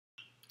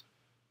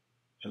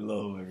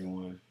Hello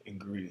everyone and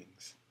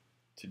greetings.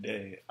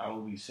 Today I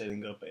will be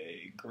setting up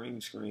a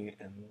green screen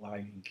and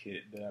lighting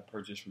kit that I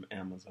purchased from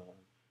Amazon.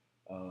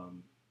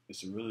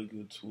 It's a really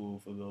good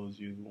tool for those of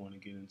you who want to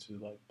get into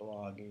like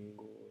blogging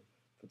or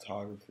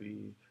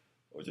photography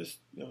or just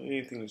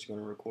anything that you're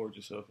going to record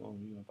yourself on.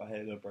 If I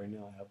had it up right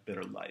now, I have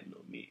better lighting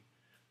on me.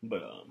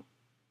 But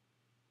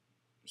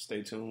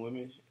stay tuned with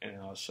me and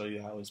I'll show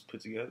you how it's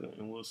put together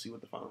and we'll see what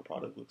the final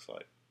product looks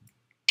like.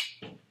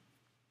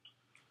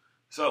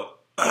 So,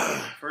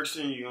 first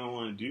thing you're going to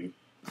want to do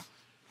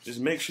is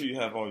make sure you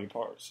have all your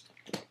parts.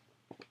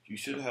 You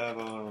should have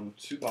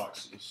two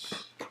boxes,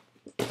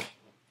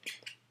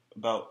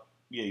 about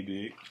yay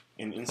big,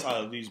 and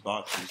inside of these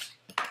boxes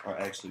are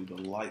actually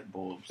the light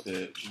bulbs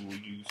that we will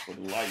use for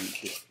the lighting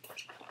kit.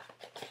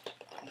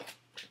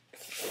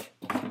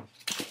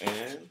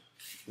 And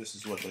this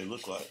is what they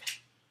look like.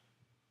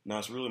 Now,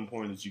 it's really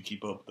important that you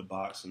keep up the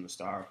box and the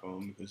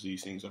styrofoam because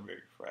these things are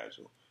very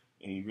fragile,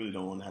 and you really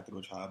don't want to have to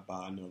go try to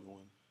buy another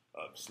one.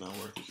 It's not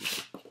worth it.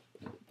 Just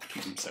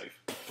keep them safe.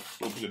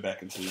 We'll put it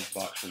back into this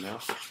box for now.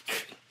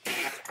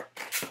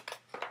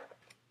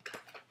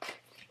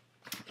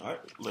 Alright,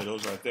 lay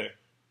those right there.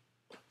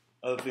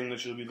 Other thing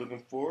that you'll be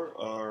looking for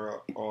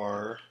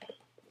are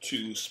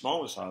two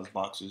smaller size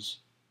boxes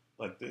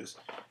like this.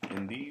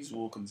 And these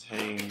will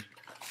contain,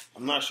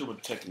 I'm not sure what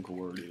the technical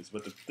word is,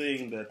 but the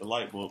thing that the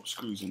light bulb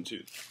screws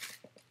into.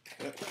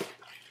 Okay.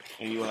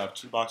 And you'll have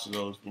two boxes of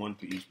those, one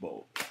for each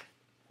bulb.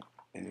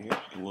 And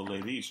we'll lay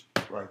these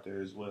right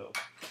there as well.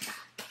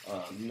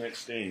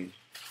 Next thing,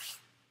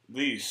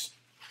 these,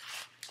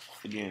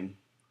 again,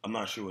 I'm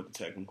not sure what the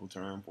technical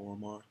term for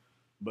them are,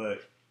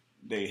 but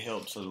they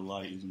help so the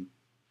light isn't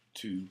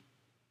too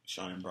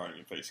shine bright in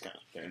your face, kind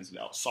of fans it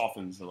out,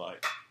 softens the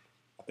light.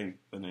 I think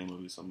the name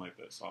of it is something like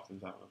that,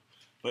 softens, I don't know.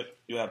 But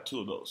you have two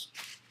of those.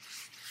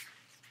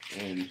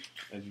 And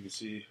as you can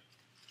see,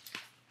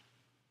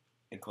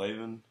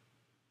 Clavin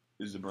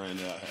is the brand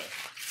that I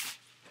have.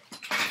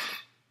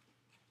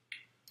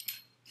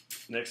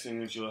 Next thing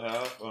that you'll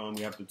have,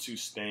 we have the two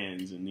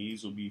stands, and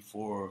these will be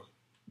for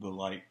the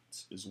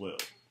lights as well.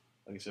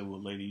 Like I said,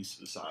 we'll lay these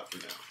to the side for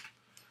now.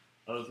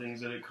 Other things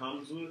that it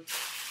comes with,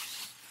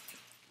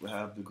 we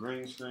have the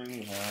green screen,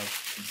 we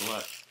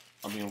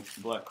have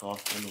black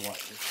cloth, and the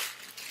white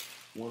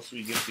one. Once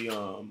we get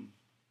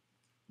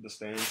the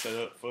stand set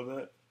up for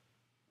that,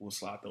 we'll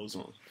slide those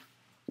on.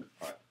 All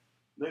right.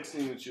 Next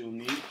thing that you'll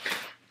need,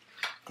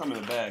 come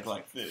in a bag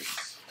like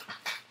this,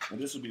 and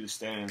this will be the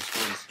stands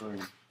for the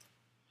screen.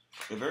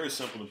 They're very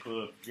simple to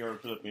put up. If you ever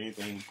put up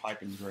anything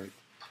pipe and drape,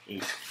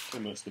 it's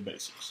pretty much the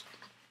basics.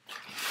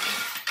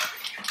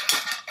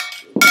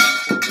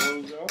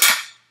 Pull those out.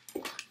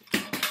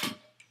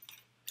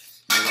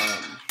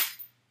 And,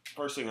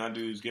 first thing I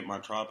do is get my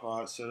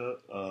tripod set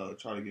up.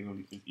 Try to get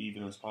them as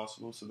even as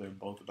possible so they're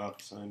both about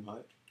the same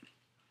height.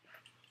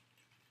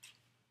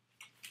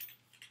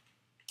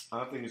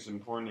 I think it's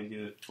important to get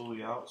it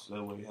fully out so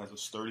that way it has a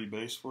sturdy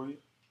base for you.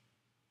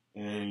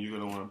 And you're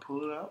going to want to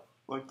pull it out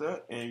like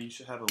that, and you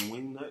should have a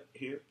wing nut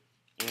here,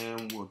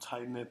 and we'll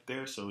tighten it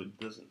there so it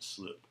doesn't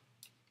slip.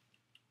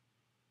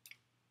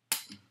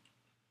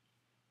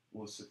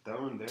 We'll sit that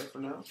one there for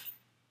now,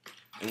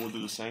 and we'll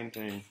do the same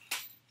thing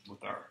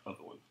with our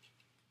other one.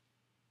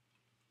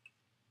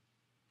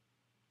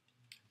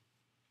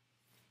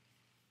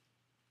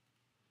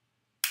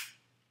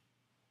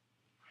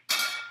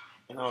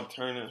 And I'll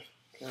turn the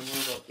camera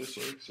about this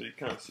way so you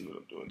kind of see what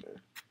I'm doing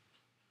there.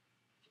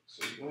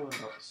 So you're going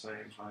about the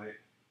same height.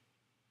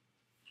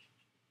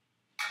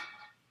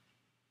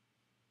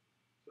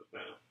 Now,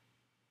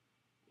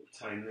 we'll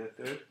tighten that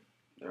there.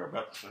 They're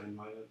about the same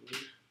height, I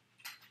believe.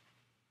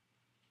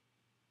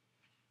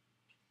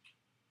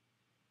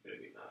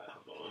 Maybe not.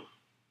 Hold on.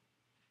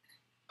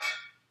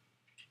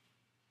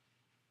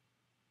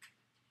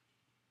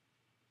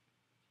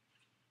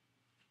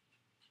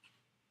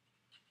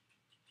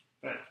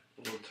 Right.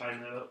 We'll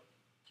tighten that up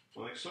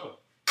like so.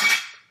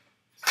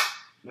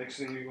 Next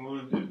thing you're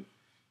going to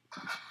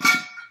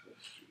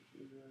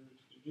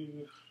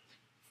do.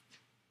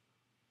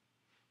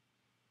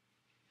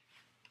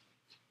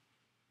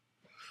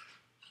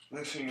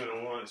 Next thing you're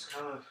going to want is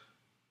kind of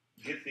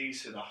get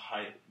these to the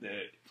height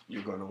that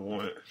you're going to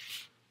want.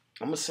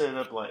 I'm going to set it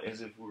up like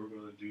as if we were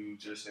going to do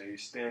just a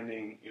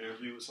standing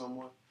interview with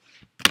someone.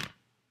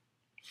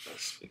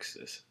 Let's fix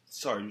this.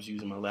 Sorry, just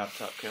using my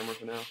laptop camera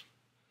for now.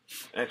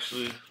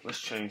 Actually, let's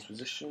change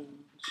positions.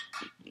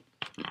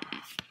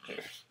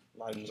 There.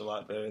 Lighting's a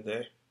lot better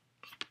there.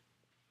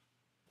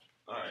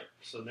 Alright,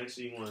 so next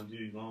thing you want to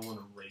do, you're going to want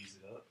to raise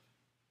it up.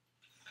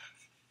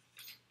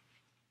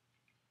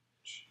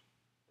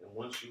 And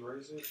once you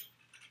raise it,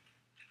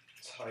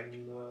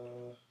 tighten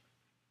the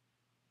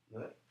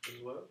nut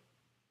as well.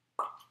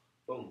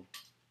 Boom.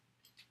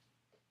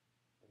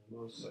 And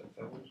we'll set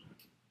that one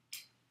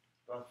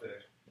about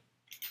there.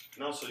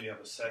 And also you have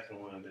a second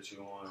one that you're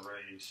going to want to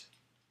raise.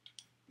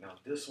 Now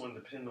this one,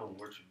 depending on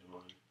what you're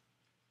doing,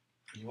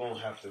 you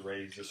won't have to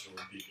raise this one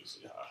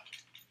ridiculously high.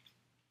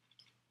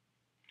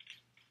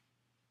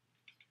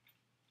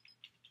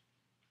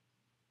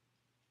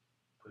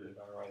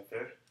 about right there.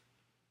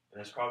 And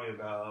that's probably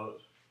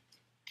about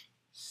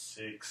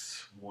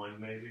 6'1"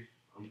 maybe.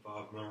 I'm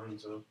 5'9",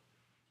 so.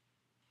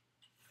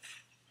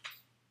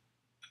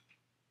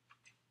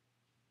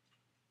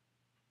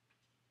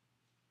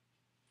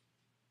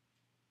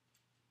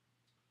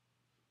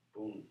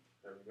 Boom,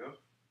 there we go.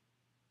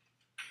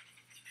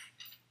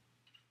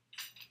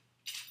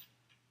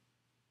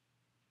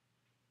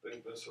 I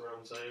think that's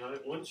around the same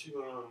height. Once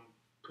you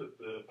put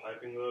the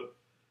piping up,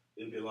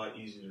 it'll be a lot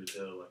easier to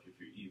tell like if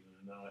you're even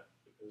or not,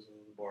 because the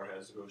bar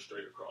has to go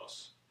straight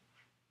across.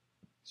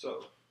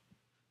 So,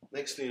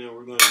 next thing that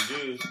we're going to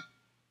do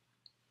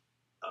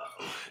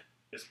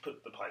is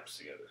put the pipes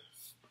together.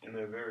 And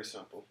they're very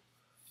simple.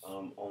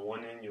 On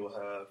one end you'll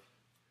have,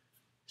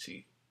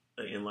 see,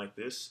 an end like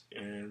this,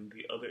 and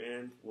the other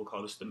end, we'll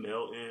call this the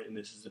male end, and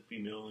this is the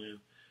female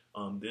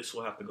end. This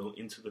will have to go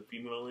into the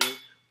female end,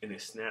 and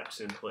it snaps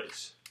in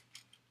place.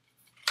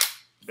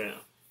 Bam.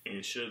 And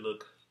it should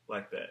look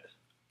like that.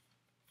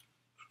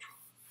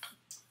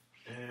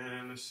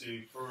 And let's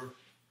see, for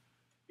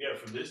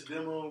this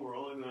demo, we're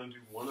only going to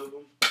do one of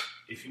them.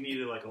 If you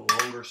needed like a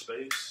longer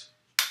space,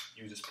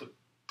 you just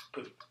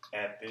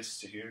add this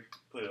to here,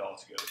 put it all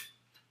together.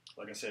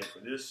 Like I said, for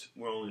this,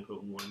 we're only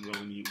putting one. We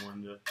only need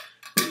one to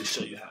really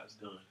show you how it's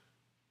done.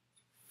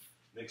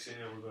 Next thing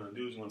that we're going to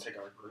do is we're going to take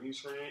our green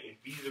screen and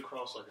feed it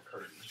across like a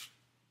curtain.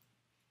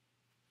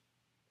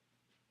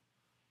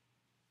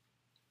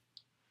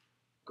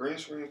 Green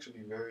screen can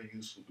be very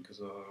useful because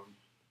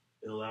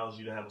it allows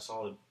you to have a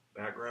solid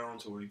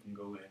background to where you can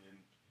go in and,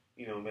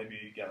 you know, maybe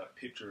you got a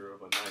picture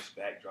of a nice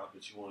backdrop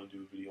that you want to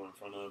do a video in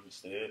front of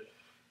instead.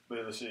 But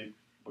let's see,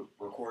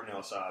 recording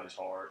outside is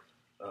hard.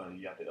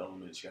 You got the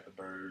elements, you got the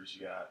birds,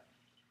 you got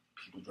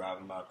people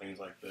driving by, things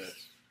like that.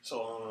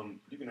 So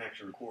you can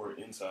actually record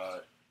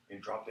inside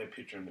and drop that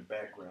picture in the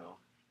background,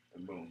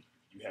 and boom,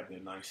 you have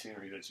that nice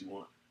scenery that you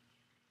want.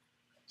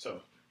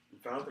 So we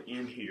found the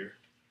end here,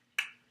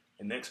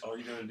 and next all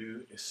you're gonna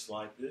do is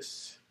slide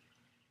this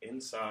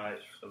inside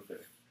of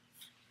there,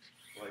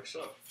 like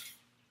so.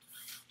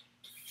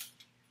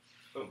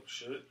 Boom,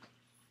 should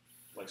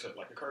like so,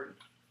 like a curtain.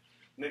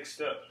 Next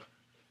step,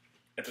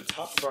 at the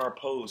top of our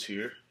pose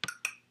here,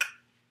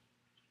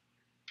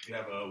 we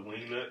have a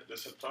wing nut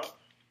that's up top.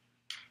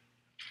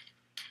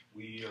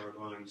 We are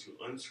going to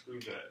unscrew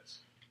that.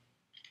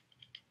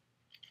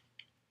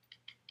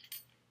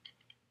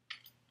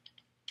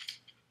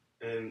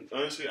 And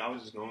honestly, I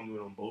was just going to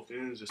do it on both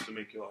ends just to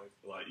make your life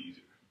a lot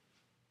easier.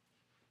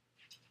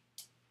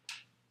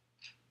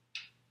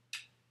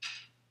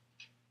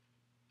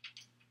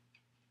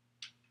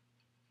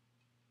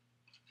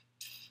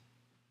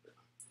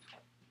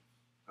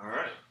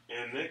 Alright,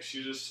 and next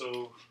you just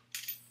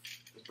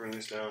let's bring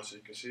this down so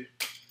you can see.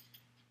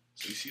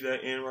 So you see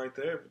that end right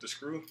there with the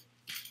screw?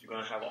 You're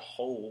going to have a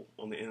hole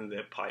on the end of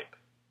that pipe.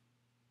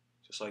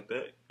 Just like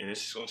that. And it's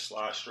just going to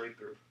slide straight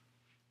through.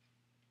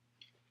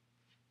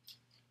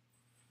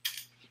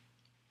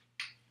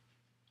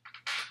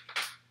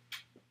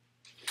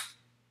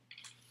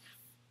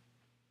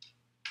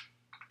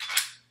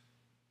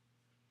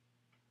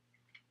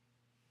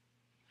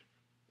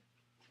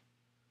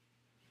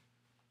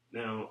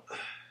 Now,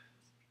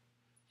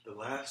 the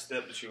last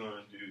step that you're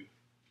going to do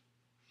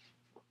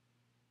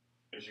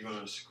is you're going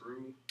to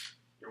screw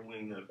your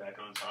wing nut back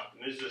on top.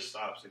 And this just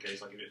stops in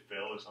case, like, if it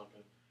fell or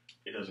something,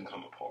 it doesn't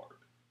come apart.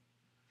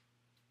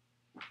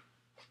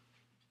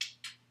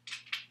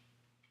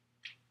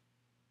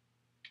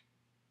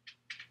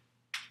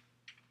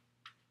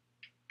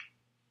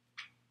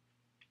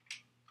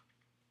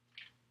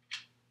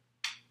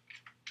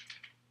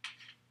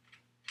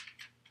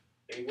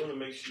 And you want to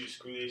make sure you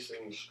screw these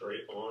things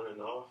straight on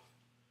and off,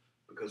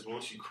 because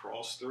once you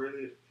cross thread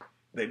it,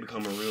 they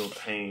become a real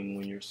pain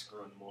when you're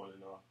screwing them on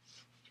and off.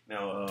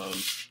 Now,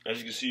 as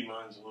you can see,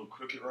 mine's a little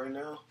crooked right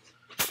now.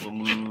 We'll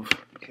move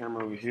the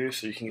camera over here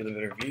so you can get a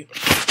better view.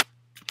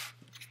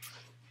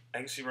 I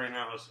can see right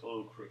now it's a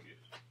little crooked.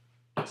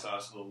 This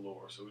side's a little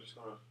lower, so we're just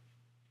going to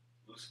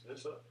loosen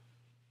this up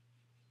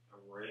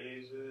and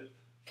raise it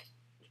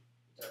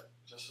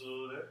just a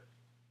little there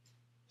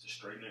to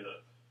straighten it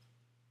up.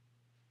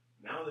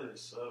 Now that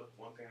it's up,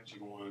 one thing that you're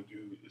going to want to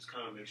do is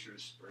kind of make sure to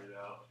spread it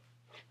out.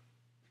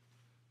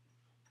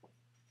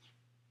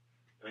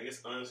 And I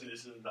guess honestly, this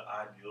isn't the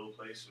ideal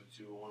place that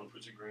you want to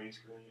put your green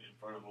screen in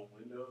front of a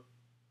window.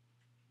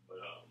 But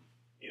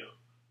you know,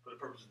 for the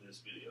purpose of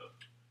this video,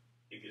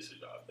 it gets the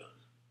job done.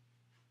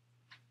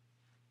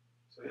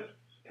 So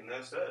yeah, and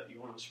that's that. You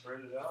want to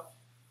spread it out.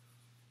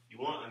 You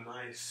want a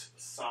nice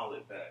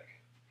solid back.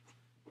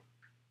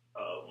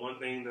 One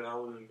thing that I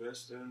would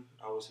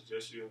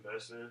suggest you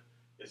invest in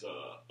is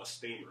a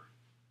steamer.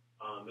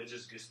 It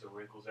just gets the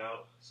wrinkles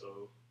out,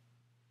 so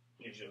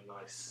it gives you a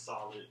nice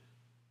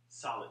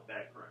solid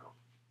background.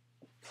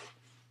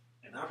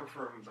 And I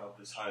prefer them about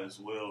this height as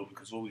well,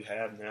 because what we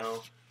have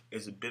now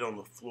is a bit on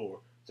the floor,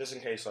 just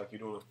in case like you're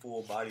doing a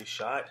full body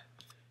shot.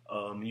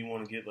 You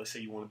want to get, let's say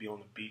you want to be on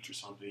the beach or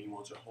something, you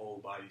want your whole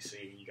body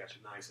seen, you got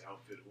your nice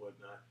outfit or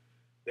whatnot.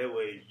 That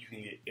way you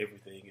can get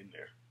everything in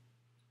there.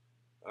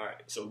 Alright,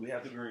 so we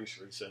have the green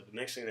screen set up. The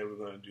next thing that we're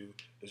going to do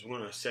is we're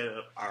going to set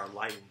up our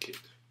lighting kit.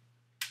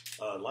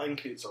 Lighting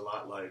kit's a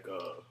lot like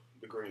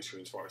the green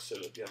screen as far as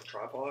setup. You have a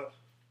tripod,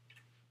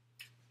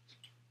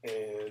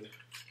 and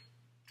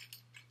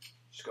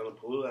just going to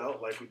pull it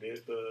out like we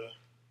did the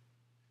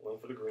one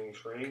for the green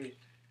screen.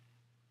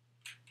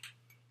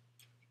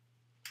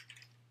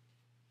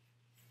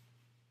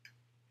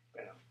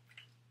 Bam.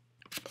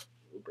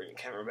 We'll bring the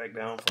camera back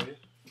down for you.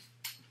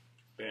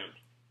 Bam.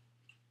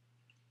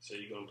 So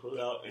you're going to pull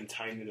it out and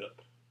tighten it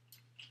up.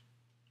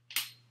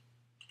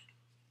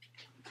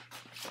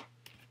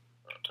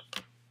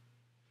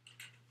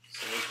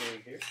 Same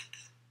thing here.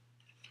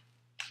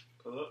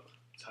 Pull up,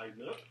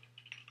 tighten up.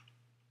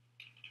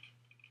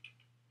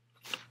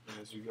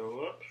 As we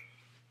go up,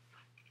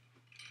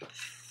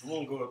 I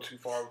won't go up too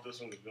far with this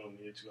one because we don't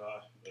need it too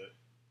high.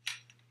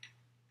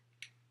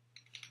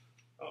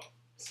 But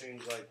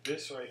seems like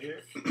this right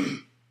here.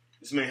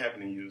 This may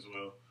happen to you as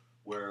well,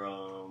 where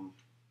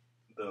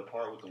the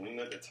part with the wing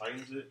nut that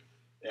tightens it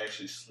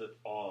actually slipped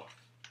off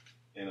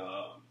and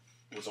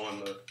was on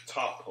the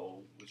top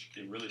pole, which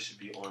it really should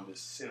be on this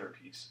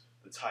centerpiece,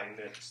 the tighten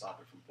nut to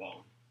stop it from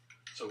falling.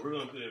 So we're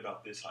going to put it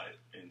about this height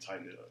and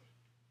tighten it up.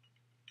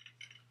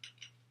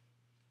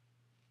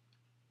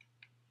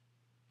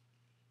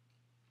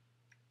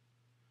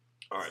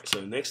 Alright,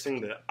 so the next thing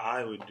that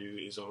I would do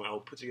is I'll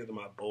put together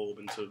my bulb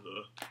into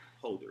the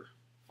holder.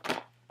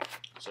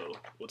 So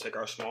we'll take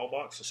our small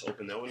box, let's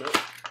open that one up.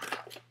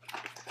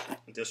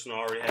 This one I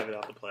already have it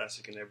out the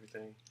plastic and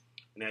everything.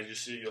 And as you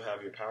see, you'll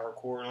have your power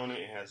cord on it.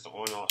 It has the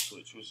on-off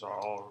switch, which are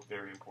all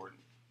very important.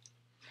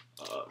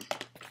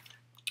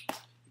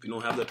 If you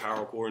don't have the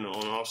power cord and the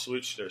on-off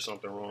switch, there's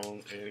something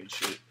wrong, and you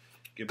should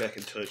get back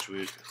in touch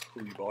with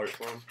who you bought it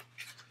from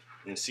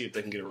and see if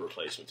they can get a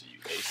replacement to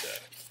you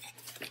ASAP.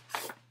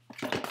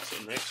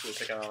 So next, we'll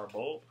take out our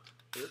bulb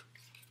here,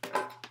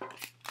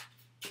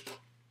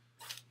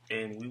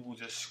 and we will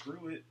just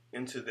screw it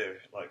into there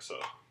like so.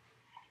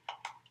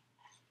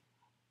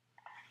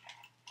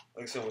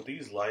 Like I said, with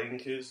these lighting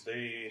kits,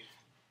 they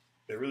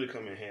really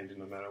come in handy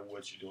no matter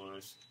what you're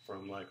doing.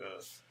 From like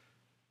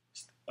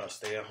a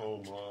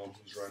stay-at-home mom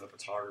who's running a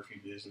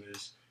photography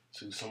business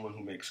to someone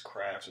who makes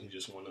crafts and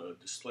just want to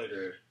display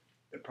their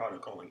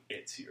product on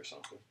Etsy or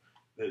something.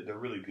 They're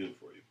really good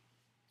for you.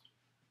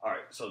 All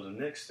right, so the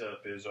next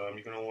step is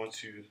you're gonna want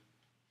to. You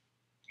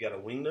got a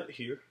wing nut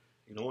here.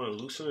 You don't want to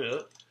loosen it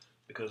up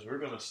because we're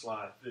gonna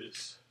slide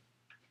this.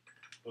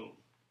 Boom.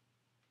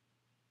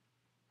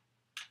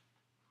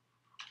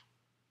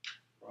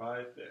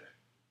 Right there.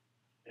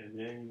 And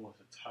then you want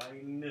to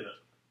tighten it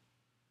up.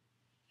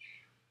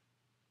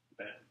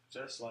 Bam.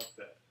 Just like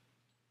that.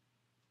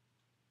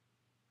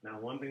 Now,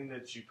 one thing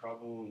that you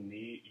probably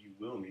need,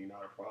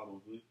 not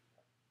probably,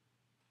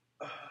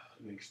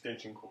 an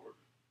extension cord.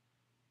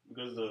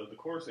 Because the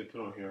cords they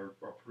put on here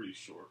are pretty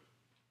short.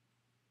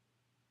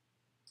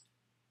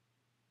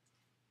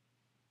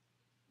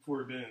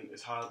 For it being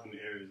as hot in the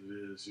air as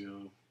it is,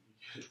 you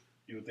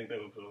would think they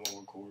would put a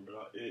longer cord,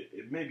 but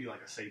it may be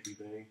like a safety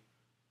thing.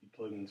 You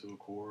plug into a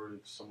cord,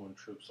 if someone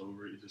trips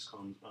over it, it just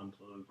comes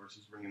unplugged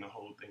versus bringing the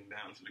whole thing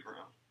down to the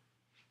ground.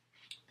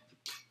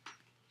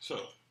 So,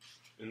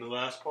 in the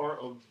last part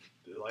of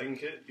the lighting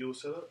kit you'll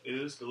set up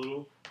is the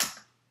little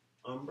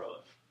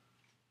umbrella.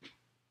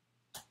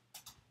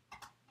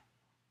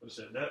 Like I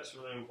said, that's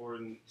really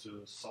important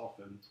to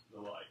soften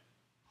the light.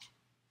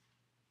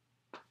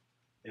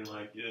 And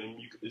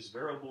it's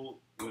variable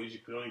ways you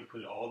put it on. You can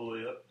put it all the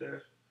way up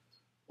there,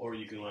 or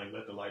you can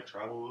let the light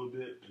travel a little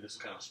bit and just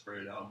kind of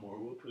spread it out more.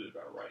 We'll put it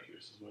about right here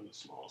since we're in a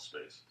small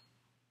space.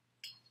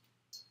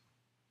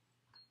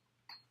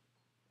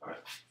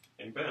 Alright,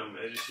 and bam,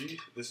 as you see,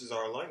 this is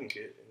our lighting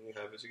kit and we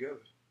have it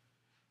together.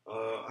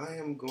 I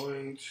am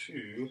going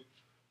to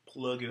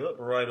plug it up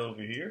right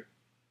over here.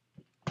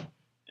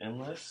 And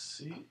let's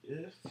see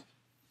if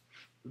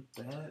the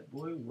bad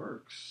boy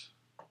works.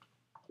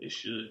 It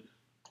should.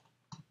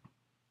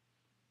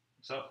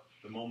 So,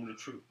 the moment of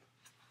truth.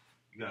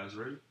 You guys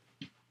ready?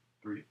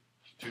 3,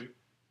 2,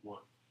 1.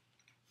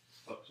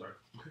 Oh, sorry.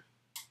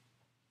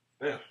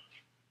 Yeah.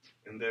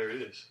 And there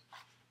it is.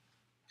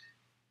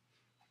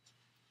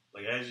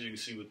 Like, as you can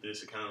see with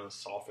this, it kind of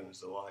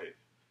softens the light.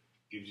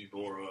 Gives you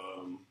more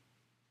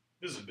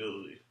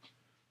visibility.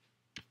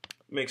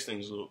 Makes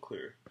things a little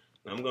clearer.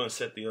 Now I'm going to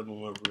set the other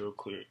one up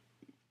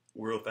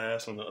real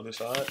fast on the other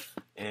side,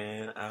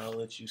 and I'll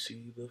let you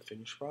see the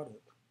finished product.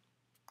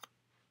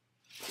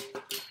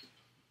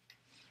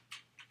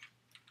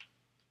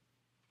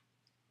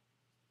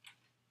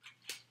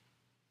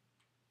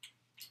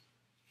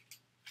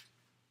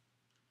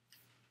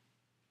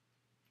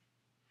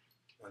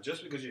 Now,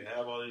 just because you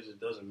have all these, it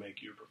doesn't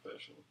make you a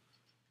professional.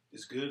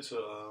 It's good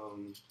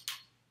to,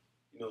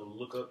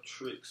 look up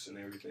tricks and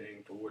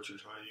everything for what you're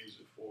trying to use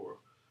it for.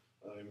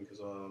 Because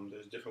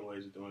there's different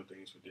ways of doing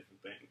things for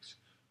different things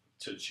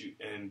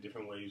and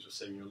different ways of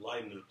setting your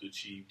lighting up to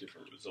achieve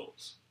different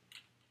results.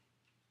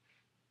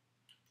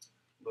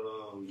 But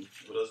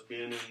with us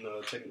being in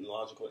the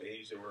technological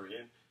age that we're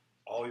in,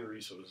 all your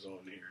resources are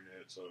on the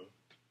internet. So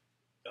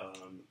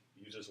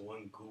You're just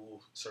one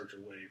Google search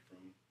away from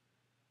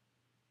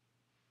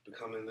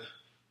becoming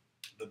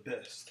the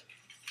best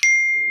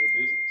in your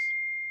business.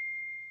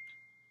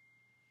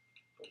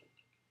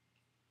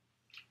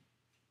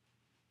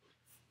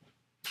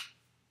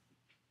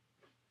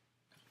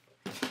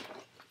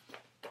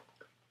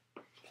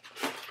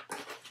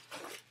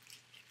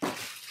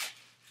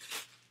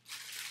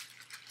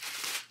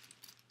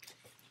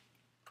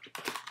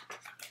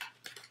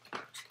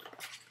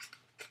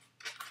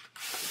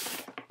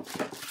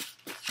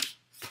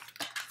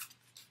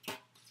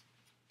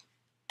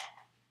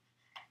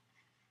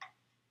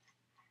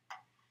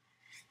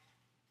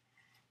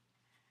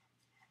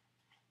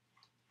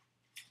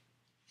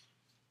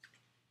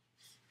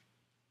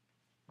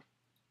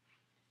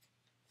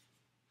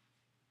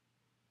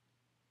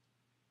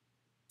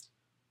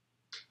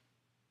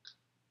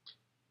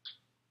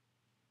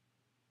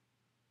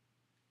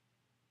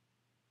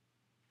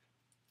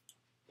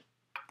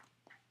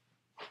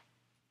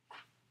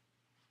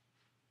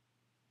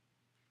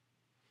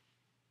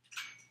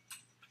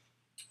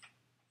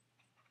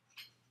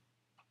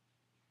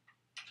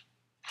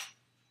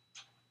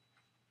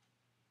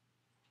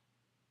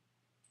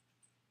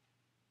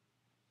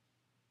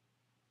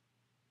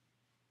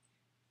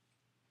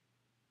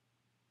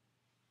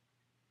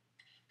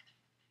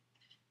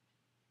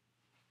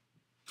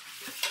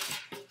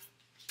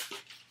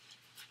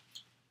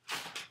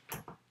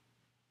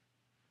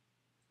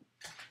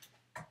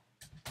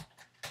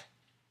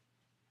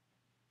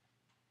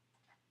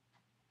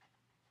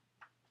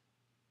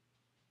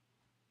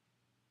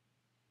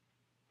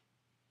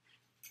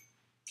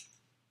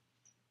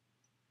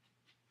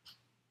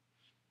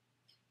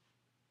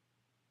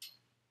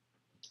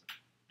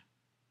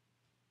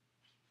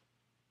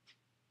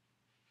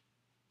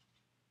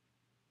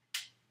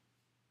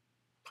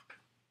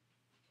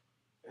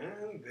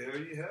 And there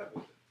you have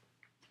it.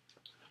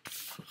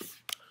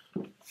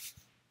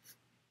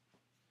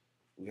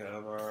 We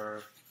have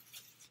our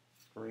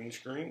green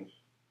screen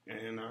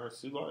and our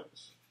two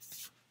lights.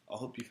 I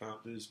hope you found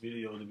this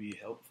video to be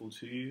helpful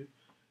to you,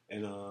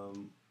 and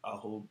I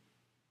hope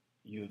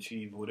you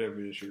achieve whatever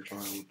it is you're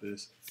trying with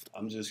this.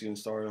 I'm just getting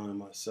started on it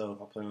myself.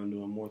 I plan on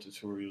doing more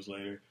tutorials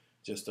later,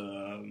 just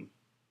to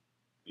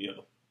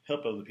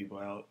help other people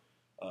out,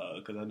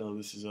 because I know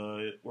this is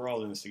we're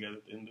all in this together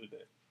at the end of the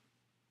day.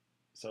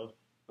 So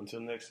until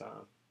next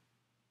time,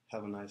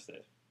 have a nice day.